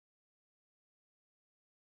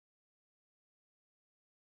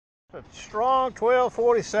A strong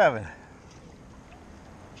 1247.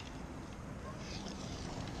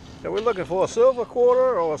 So we're looking for a silver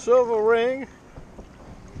quarter or a silver ring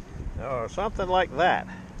or something like that.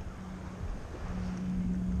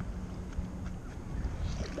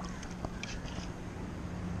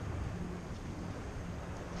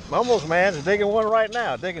 Mumbles man's digging one right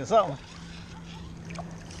now, digging something.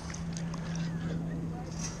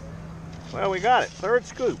 Well, we got it, third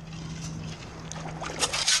scoop.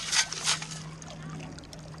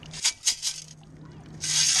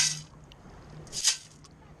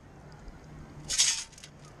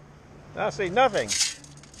 I see nothing.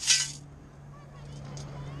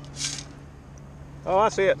 Oh, I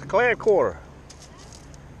see it, the clad quarter.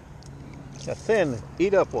 A thin,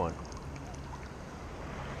 eat up one.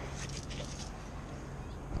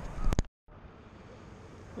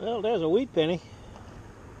 Well, there's a wheat penny.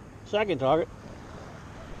 Second target.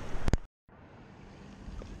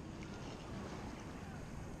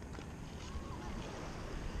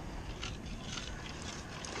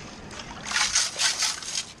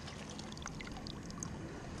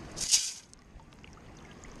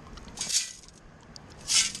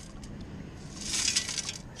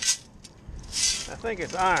 I think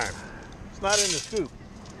it's iron. It's not in the scoop.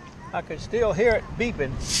 I can still hear it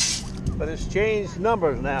beeping, but it's changed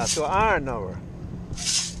numbers now to an iron number.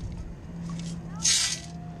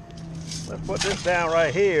 Let's put this down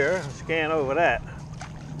right here, scan over that.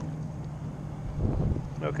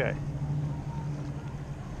 Okay.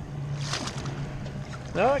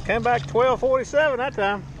 No, it came back 1247 that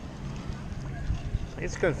time.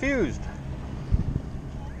 It's confused.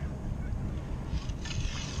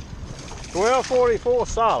 1244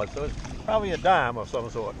 solid, so it's probably a dime of some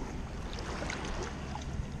sort.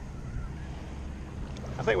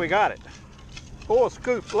 I think we got it. 4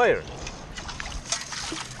 scoops later.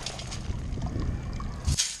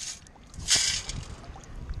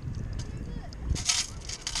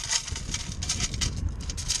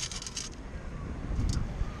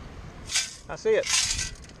 I see it.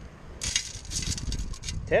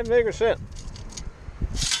 10 vigor cent.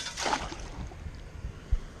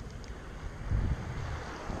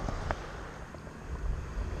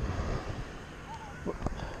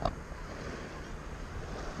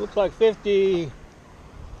 Looks like 50.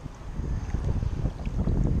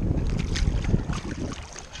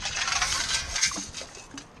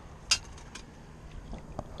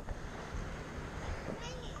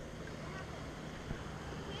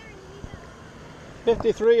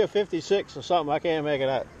 $53 or $56 or something. I can't make it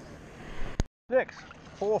out.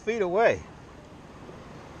 4 feet away.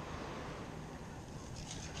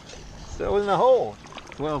 Still in the hole.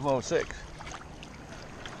 1206.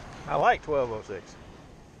 I like 1206.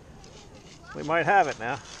 We might have it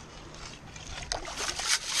now.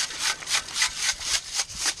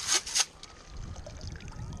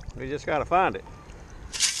 We just got to find it.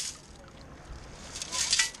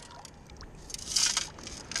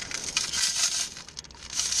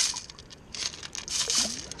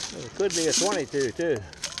 It could be a 22 too.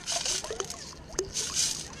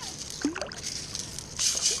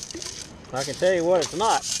 I can tell you what it's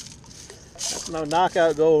not. That's no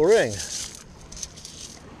knockout gold ring.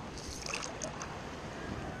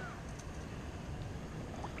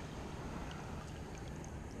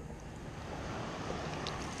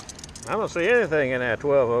 I don't see anything in that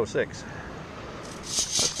 1206.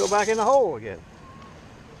 Let's go back in the hole again.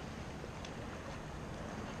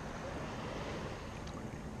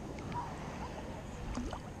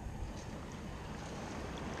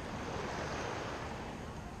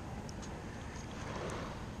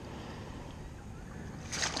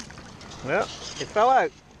 Well, it fell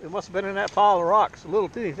out. It must have been in that pile of rocks, a little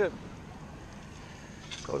teeny bit.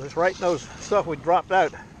 Because it's right in those stuff we dropped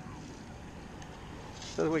out.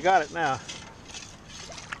 So we got it now.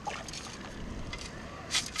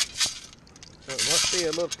 So it must be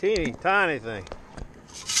a little teeny tiny thing.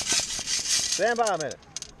 Stand by a minute.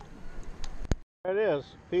 There it is,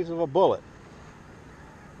 piece of a bullet.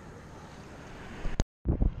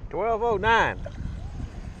 1209.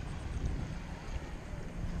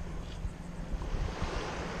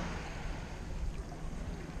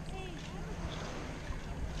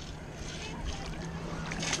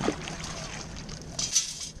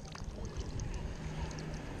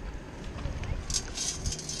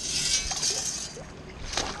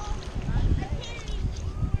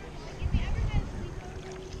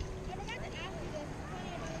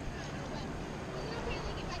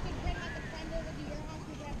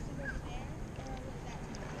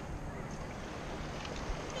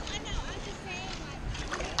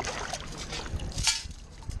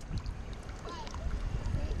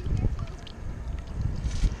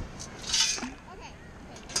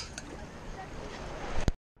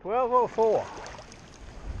 1204.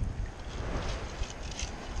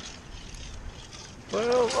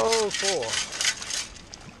 1204.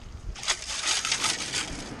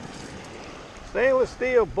 Stainless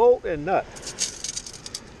steel bolt and nut.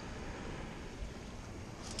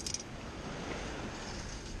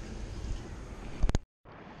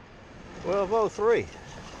 1203.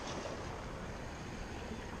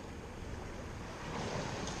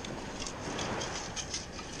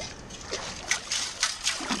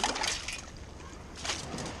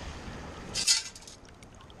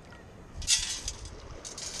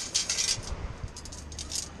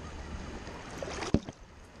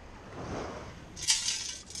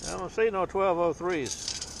 I don't see no 1203s.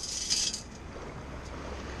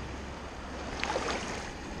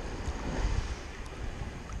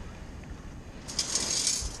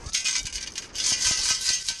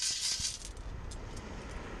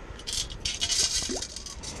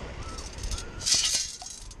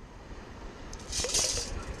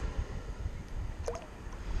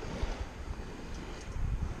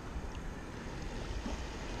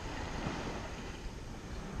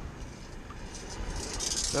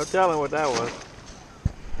 No telling what that was.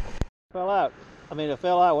 Fell out. I mean, it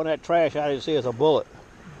fell out when that trash I didn't see as a bullet.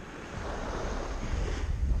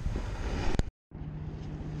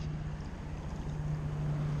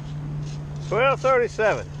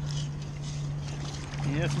 $12.37.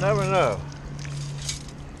 You just never know.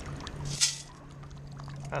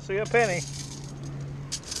 I see a penny.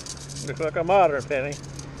 Looks like a modern penny.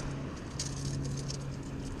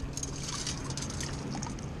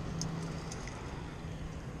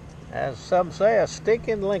 As some say, a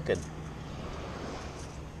stinking Lincoln.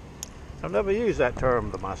 I've never used that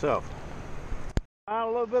term to myself. A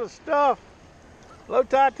little bit of stuff. Low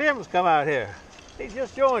tide Tim's come out here. He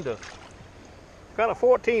just joined us. Got a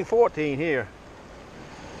 1414 here.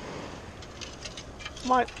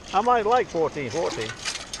 I might like 1414.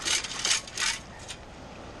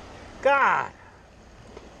 God,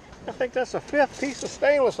 I think that's the 5th piece of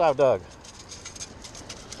stainless I've dug.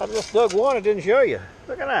 I just dug one and didn't show you.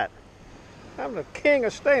 Look at that. I'm the king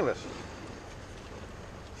of stainless.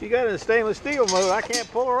 She got in stainless steel mode, I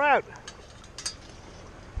can't pull her out.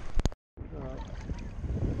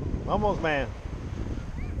 Almost, man.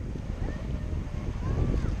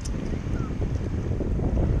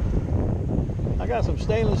 I got some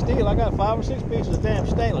stainless steel. I got 5 or 6 pieces of damn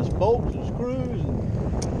stainless. Bolts and screws.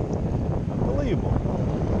 And unbelievable.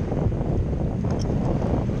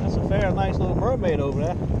 That's a fair, nice little mermaid over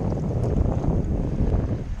there.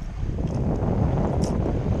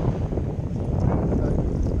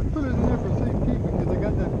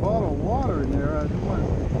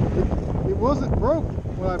 It wasn't broke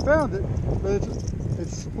when I found it, but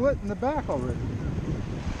it's split in the back already.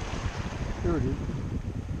 Here it is.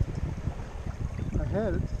 I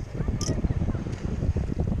had it.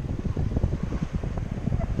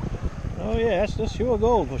 Oh yeah, that's sure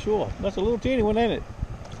gold for sure. That's a little teeny one, ain't it?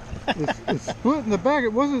 It's split in the back.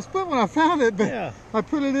 It wasn't split when I found it, but yeah. I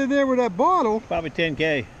put it in there with that bottle. Probably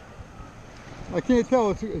 10K. I can't tell.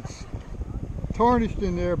 It's tarnished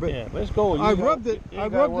in there, but yeah, but it's gold. I rubbed it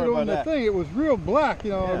on the thing. It was real black,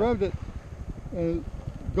 you know. Yeah. I rubbed it, and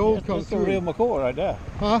gold comes through. It's a real McCoy right there.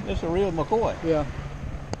 Huh? It's a real McCoy. Yeah.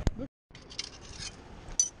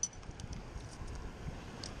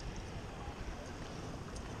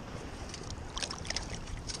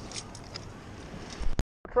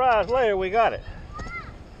 Tries later, we got it.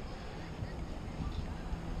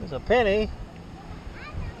 There's a penny.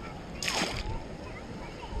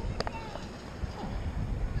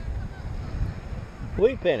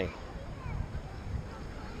 Sweet penny.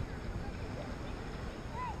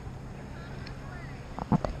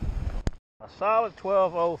 A solid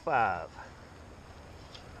 1205.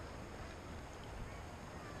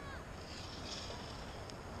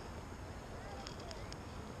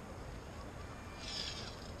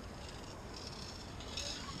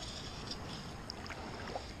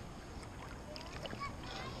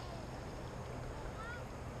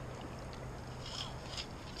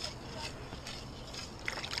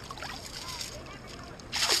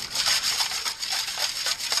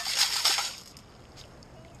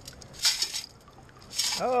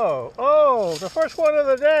 Oh, the first one of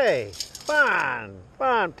the day. Fine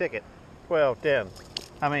ticket. 1210.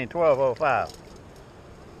 I mean 1205.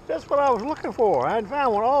 That's what I was looking for. I hadn't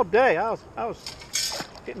found one all day. I was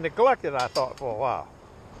getting neglected, I thought, for a while.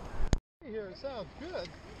 Here, it sounds good.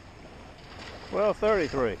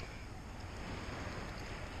 1233.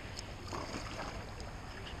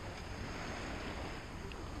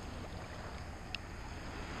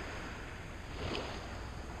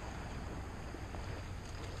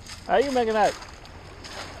 How you making that?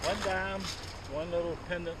 one dime, one little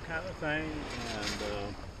pendant kind of thing,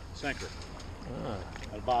 and sinker.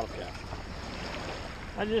 And a bottle cap.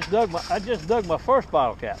 I just dug my first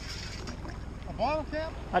bottle cap. A bottle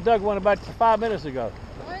cap? I dug one about 5 minutes ago.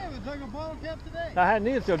 I haven't dug a bottle cap today. I hadn't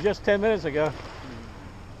either till just 10 minutes ago.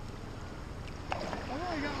 I've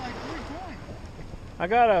only got like 3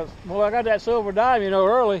 coins. I got that silver dime,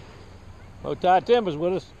 early. Oh, Ty Timbers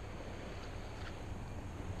with us.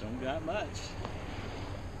 Don't got much.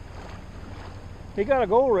 He got a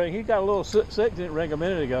gold ring. He got a little 6-inch ring a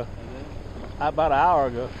minute ago. About an hour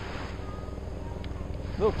ago.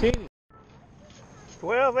 Little teeny.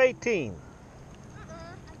 12.18.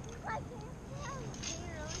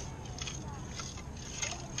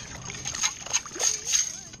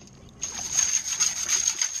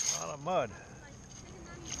 A lot of mud.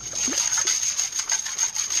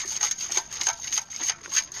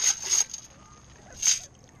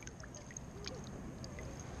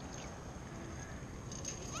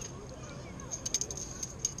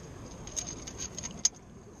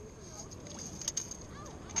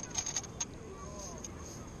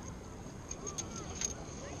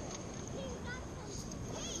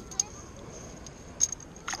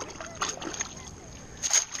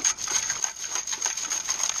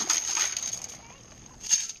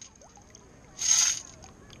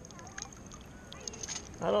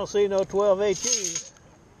 I don't see no 12.18s.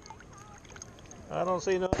 I don't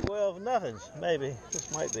see no 12 nothings. Maybe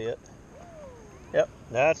this might be it. Yep,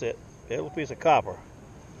 that's it. A little piece of copper.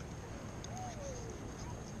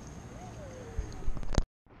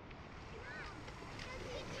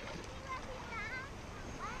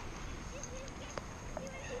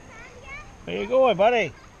 Where you going, buddy? I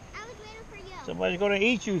was waiting for you. Somebody's going to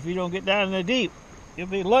eat you if you don't get down in the deep. You'll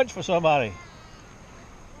be lunch for somebody.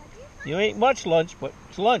 You ain't much lunch, but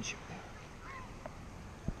it's lunch.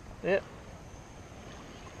 Yep.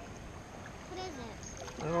 What is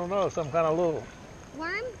it? I don't know, some kind of little...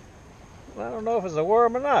 Worm? I don't know if it's a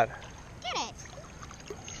worm or not. Get it.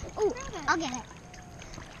 Oh, I'll get it.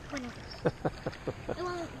 What is it? It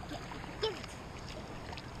won't give it.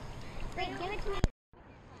 Wait, give it to me.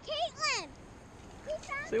 Caitlin!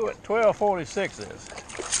 See what 1246 is.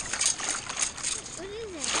 What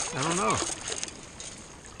is it? I don't know.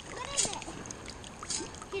 What is it?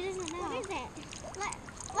 He doesn't know. What is it?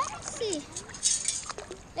 Let us see.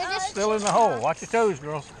 They're just Still in the hole. Watch your toes,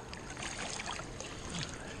 girls.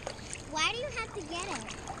 Why do you have to get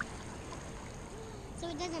it? So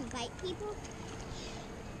it doesn't bite people?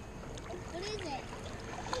 What is it?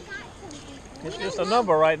 We got something. It's just a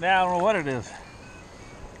number right now. I don't know what it is.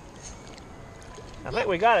 I think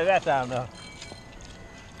we got it that time, though.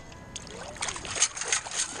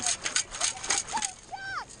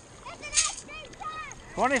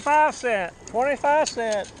 25 cents. 25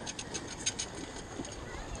 cents.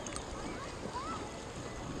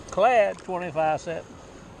 Clad, 25 cents.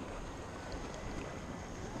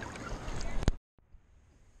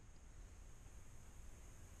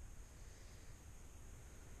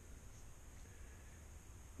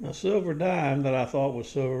 A silver dime that I thought was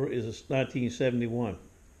silver is a 1971.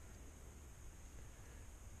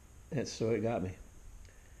 That's so it got me.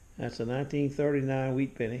 That's a 1939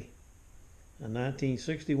 wheat penny, a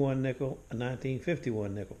 1961 nickel, a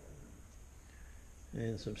 1951 nickel,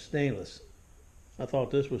 and some stainless. I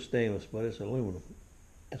thought this was stainless, but it's aluminum.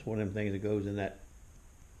 That's one of them things that goes in that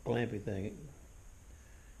clampy thing.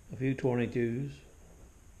 A few 22s.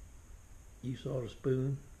 You saw the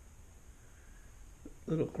spoon.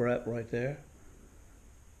 Little crap right there.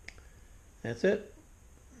 That's it.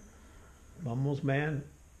 Mumbles man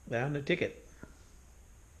down the ticket.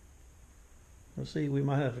 We'll see. We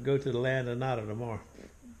might have to go to the land of Nada tomorrow.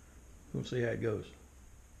 We'll see how it goes.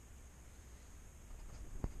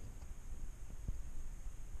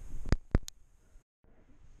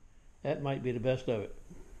 That might be the best of it.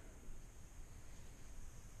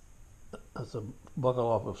 That's a buckle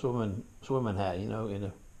off a swimming hat. You know, in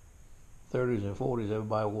the 30s and 40s,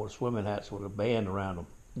 everybody wore swimming hats with a band around them.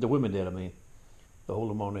 The women did, I mean, to hold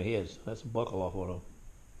them on their heads. That's a buckle off one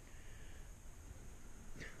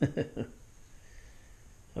of them.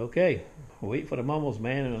 Okay, wait for the mumbles,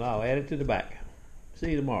 man, and I'll add it to the back. See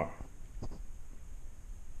you tomorrow.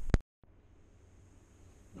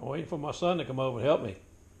 I'm waiting for my son to come over and help me.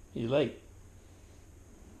 He's late.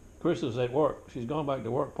 Krista's at work. She's gone back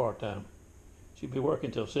to work part-time. She'll be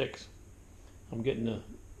working till 6. I'm getting the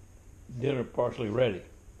dinner partially ready.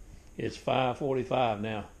 It's 5:45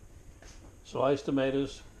 now. Sliced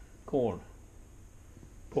tomatoes, corn,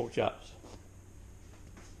 pork chops.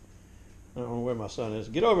 I don't know where my son is.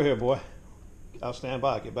 Get over here, boy. I'll stand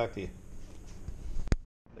by. I'll get back to you.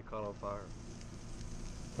 They caught on fire.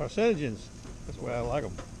 Carcinogens. That's the way I like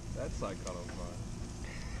them. That side cut on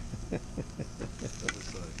fine. Other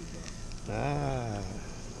side is not. Ah.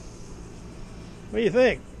 What do you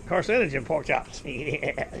think? Carcinogen pork chops.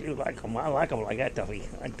 Yeah, you like them. I like them like that, Tuffy.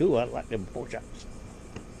 I do. I like them pork chops.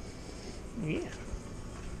 Yeah.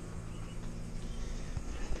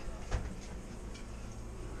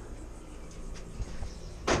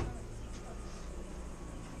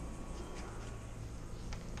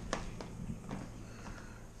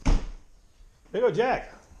 There you go,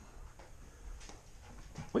 Jack.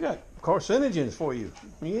 We got carcinogens for you.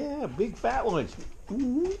 Yeah, big fat ones.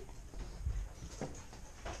 Mm-hmm.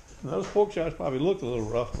 Those pork chops probably look a little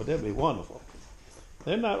rough, but they'll be wonderful.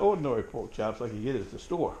 They're not ordinary pork chops like you get at the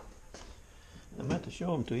store. I meant to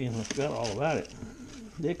show them to you, and I forgot all about it.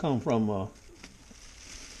 They come from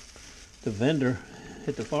the vendor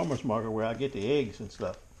at the farmer's market where I get the eggs and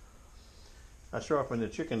stuff. I sharpen the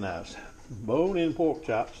chicken knives. Bone-in pork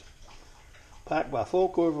chops, packed by Full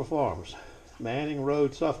Quiver Farms, Manning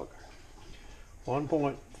Road, Suffolk.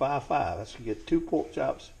 1.55. That's you get 2 pork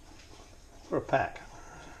chops per pack.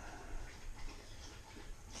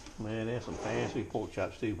 Man, there's some fancy pork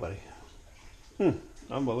chops too, buddy.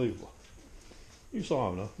 Unbelievable. You saw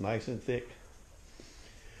them, though. Nice and thick.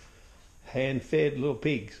 Hand-fed little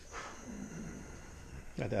pigs.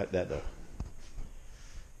 That though.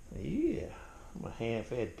 Yeah, I'm a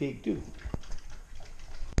hand-fed pig too.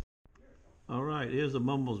 All right, here's the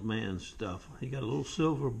Mumbles man stuff. He got a little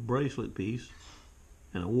silver bracelet piece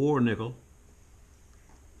and a war nickel.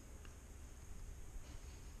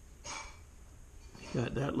 He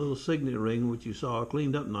got that little signet ring, which you saw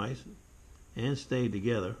cleaned up nice and stayed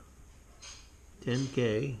together.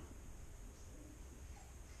 10K.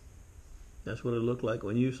 That's what it looked like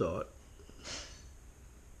when you saw it.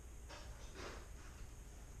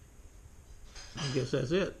 I guess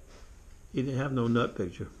that's it. He didn't have no nut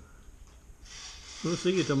picture. We'll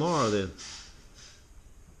see you tomorrow then.